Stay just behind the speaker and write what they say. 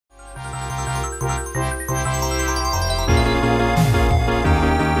Alright,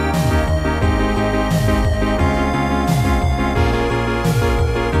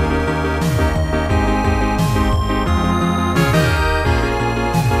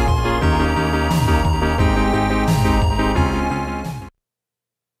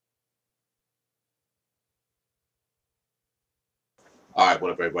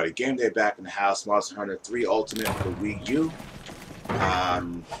 what up everybody? Gameday back in the house. Monster Hunter 3 Ultimate for Wii U.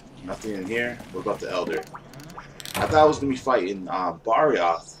 Nothing in here. What about the Elder? I thought I was going to be fighting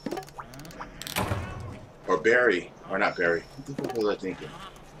Barioth. Or Barry. Or not Barry. What was I thinking?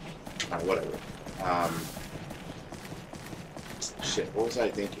 Alright, whatever. Shit, what was I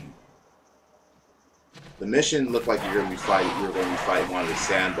thinking? The mission looked like you were going to be fighting one of the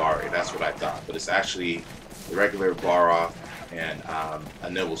Sandbari. That's what I thought. But it's actually the regular Barioth and a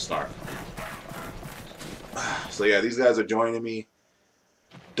Nibble Snark. So yeah, these guys are joining me.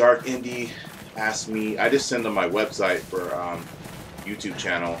 Dark Indy asked me, I just sent them my website for YouTube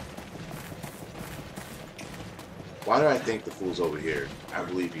channel. Why do I think the fool's over here? I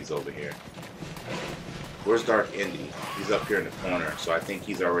believe he's over here. Where's Dark Indy? He's up here in the corner, so I think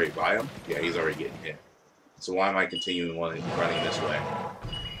he's already by him. Yeah, he's already getting hit. So why am I continuing running this way?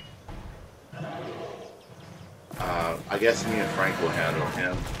 I guess me and Frank will handle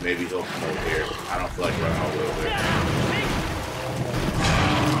him. Maybe he'll come over here. I don't feel like running all the way over there.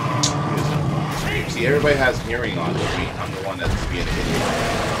 See, everybody has hearing on with me. I'm the one that's being an idiot.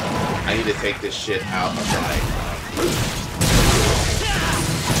 I need to take this shit out of my...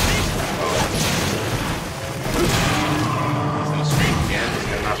 He's gonna scream again. He's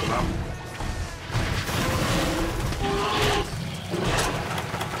gonna knock him out.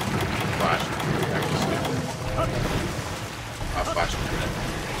 Flash. I'll flash him.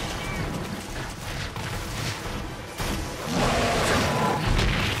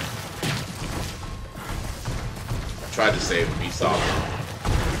 I tried to save him, he saw me.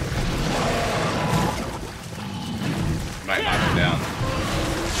 Might knock him down.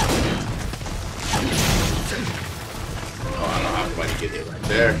 Oh, I don't know how I'm going to get hit right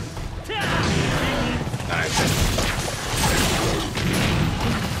there. Nice.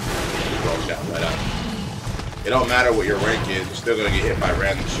 Roll shot right up. It don't matter what your rank is, you're still gonna get hit by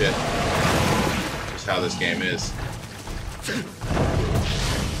random shit. That's how this game is.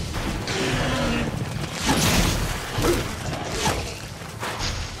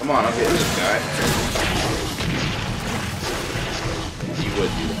 Come on, I'm hitting this guy. You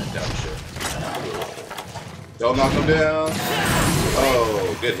would do that dumb shit. Don't knock him down.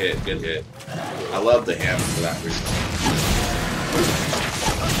 Oh, good hit, good hit. I love the hammer for that reason.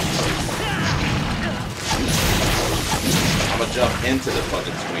 I'm gonna jump into the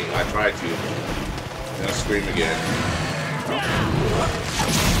fucking swing. I tried to. I'm gonna scream again.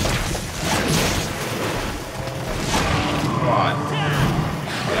 Come on.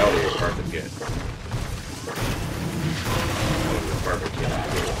 Oh, that would be a perfect hit. That would be a perfect hit.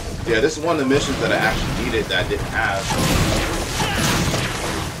 Yeah, this is one of the missions that I actually needed that I didn't have.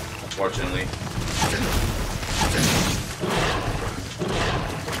 Unfortunately.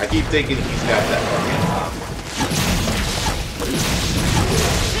 I keep thinking he's got that fucking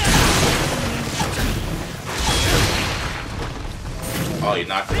oh, you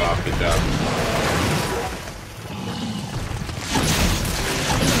knocked it off. Good job.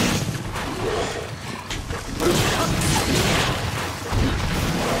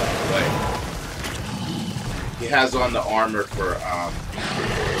 Wait. He has on the armor for,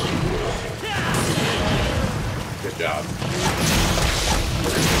 good job.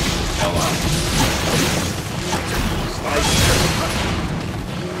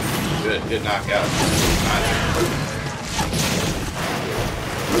 Good, good knockout. Nice.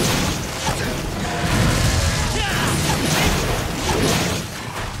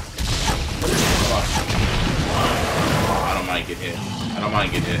 I don't mind getting hit. I don't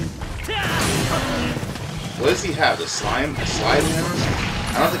mind getting hit. What does he have? The slime? A slime hammer?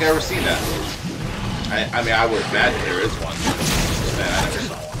 I don't think I've ever seen that. I mean, I would imagine there is one. Man, I never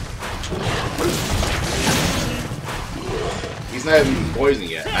saw one. He's not even poisoned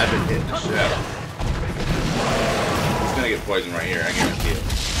yet. I've been hitting the shit out of him. He's gonna get poisoned right here, I guarantee it.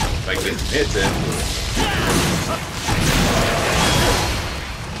 If I get hits in.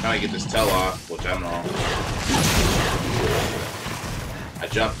 Trying to get this tail off, which I don't know. I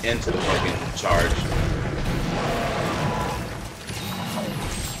jump into the fucking charge.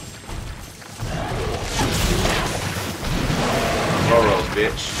 Rolls,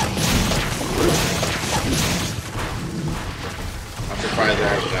 bitch. I'm surprised I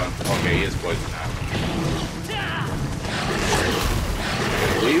haven't got him. Okay, he is poisoned now.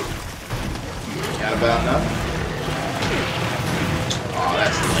 Leave? bad enough? Oh,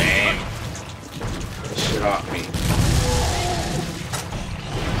 that's lame. Get shit off me.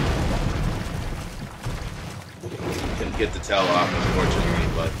 Couldn't get the tail off, unfortunately,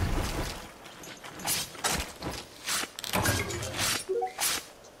 but...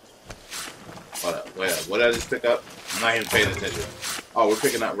 Hold up, wait up. What did I just pick up? I'm not even paying attention. Oh, we're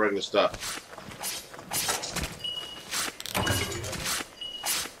picking up regular stuff.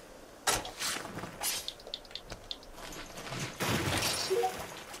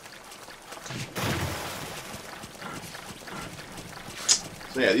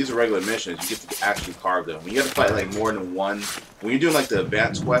 So yeah, these are regular missions. You get to actually carve them. When you have to fight like more than one, when you're doing like the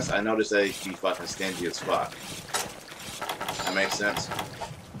advanced quest, I noticed that it can be fucking stingy as fuck. That makes sense.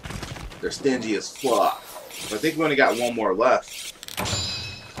 They're stingy as fuck. But I think we only got one more left.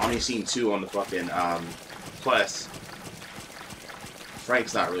 I only seen 2 on the fucking quest.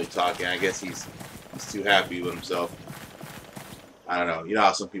 Frank's not really talking. I guess he's too happy with himself. I don't know. You know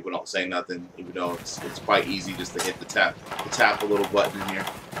how some people don't say nothing, even though it's quite easy just to hit the tap a little button in here.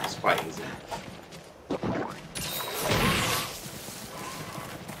 It's quite easy.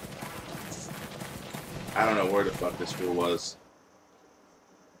 I don't know where the fuck this fool was.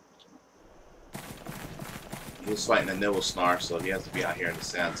 He was fighting a nibble snar, so he has to be out here in the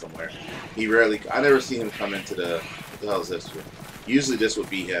sand somewhere. He rarely. I never see him come into the. What the hell is this? Usually this would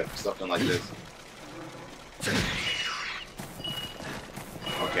be him. Something like this.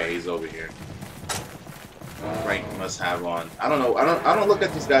 Okay, he's over here. Frank must have on. I don't know. I don't look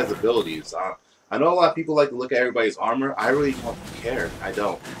at this guy's abilities. I know a lot of people like to look at everybody's armor. I really don't care. I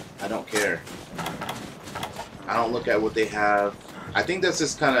don't care. I don't look at what they have. I think that's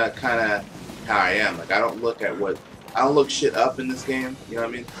just kind of how I am. Like I don't look shit up in this game. You know what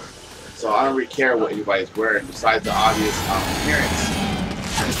I mean? So I don't really care what anybody's wearing besides the obvious appearance.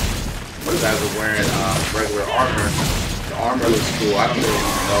 These guys are wearing regular armor. The armor looks cool. I don't really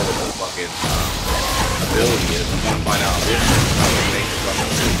even know what the fucking ability is. I'm gonna find out this. I'm gonna make the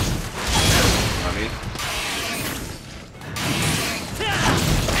fucking suit. You know what I mean?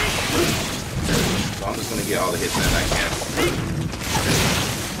 So I'm just gonna get all the hits in I can.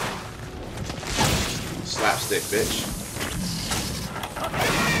 Slapstick, bitch.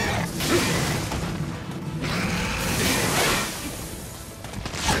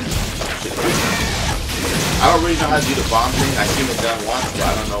 I don't really know how to do the bomb thing. I've seen it done once, but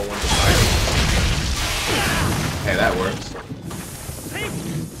I don't know when to find it. Hey, that works.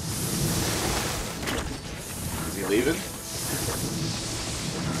 Is he leaving?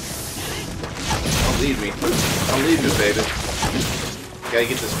 Don't leave me. Don't leave me, baby. Gotta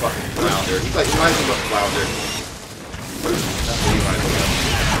get this fucking flounder. He's like, reminds me of a flounder. That's what he reminds me of.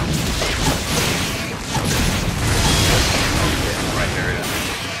 Right there, yeah.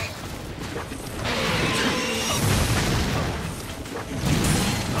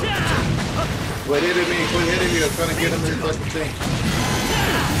 Quit hitting me, I'm trying to get him in the fucking thing.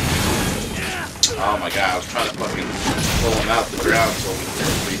 Oh my god, I was trying to fucking pull him out the ground so we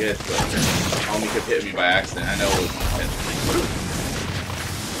could get 3 hits, but homie kept hitting me by accident. I know it was intentional.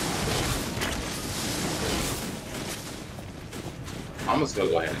 I'm just gonna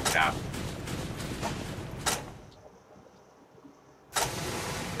go ahead and tap.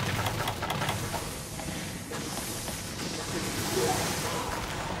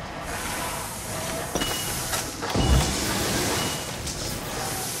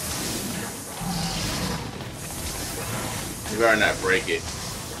 You better not break it.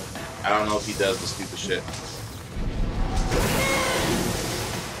 I don't know if he does the stupid shit.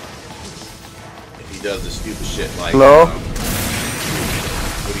 If he does the stupid shit like... Hello?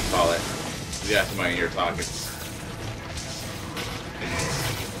 What do you call it? You got somebody in here talking.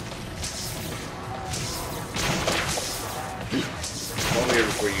 Come over here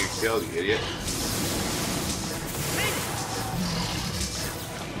before you get killed, you idiot.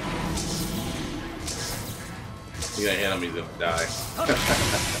 You're gonna hit him, he's gonna die.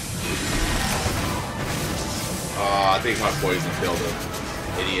 I think my poison killed him.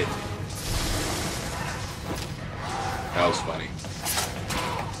 Idiot. That was funny.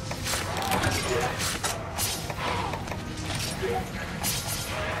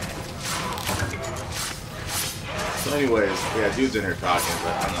 So anyways, yeah, dude's in here talking,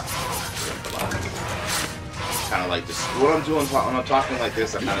 but I'm not kind of like this. What I'm doing when I'm talking like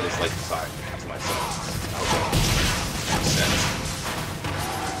this, I kind of just like to talk to myself. Makes sense.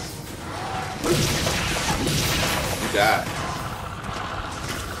 You died.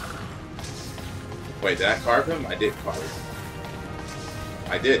 Wait, did I carve him? I did carve him.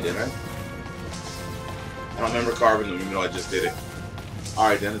 I did, didn't I? I don't remember carving him, even though I just did it.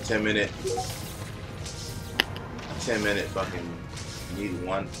 Alright, then a 10-minute 10-minute fucking need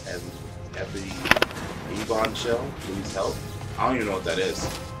one every Ebon shell. Please help. I don't even know what that is.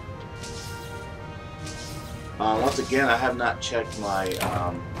 Once again, I have not checked my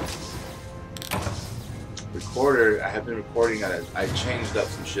recorder. I have been recording on it. I changed up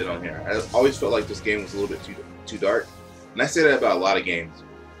some shit on here. I always felt like this game was a little bit too dark, and I say that about a lot of games.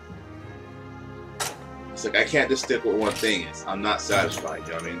 It's like I can't just stick with one thing. I'm not satisfied.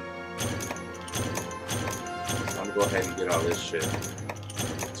 You know what I mean? So I'm gonna go ahead and get all this shit.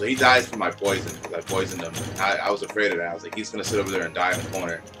 So he dies from my poison because I poisoned him. I was afraid of that. I was like, he's gonna sit over there and die in the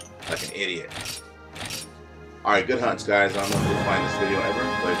corner like an idiot. All right, good hunts, guys. I don't know if you'll find this video ever,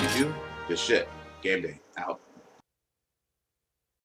 but if you do, good shit. Game day.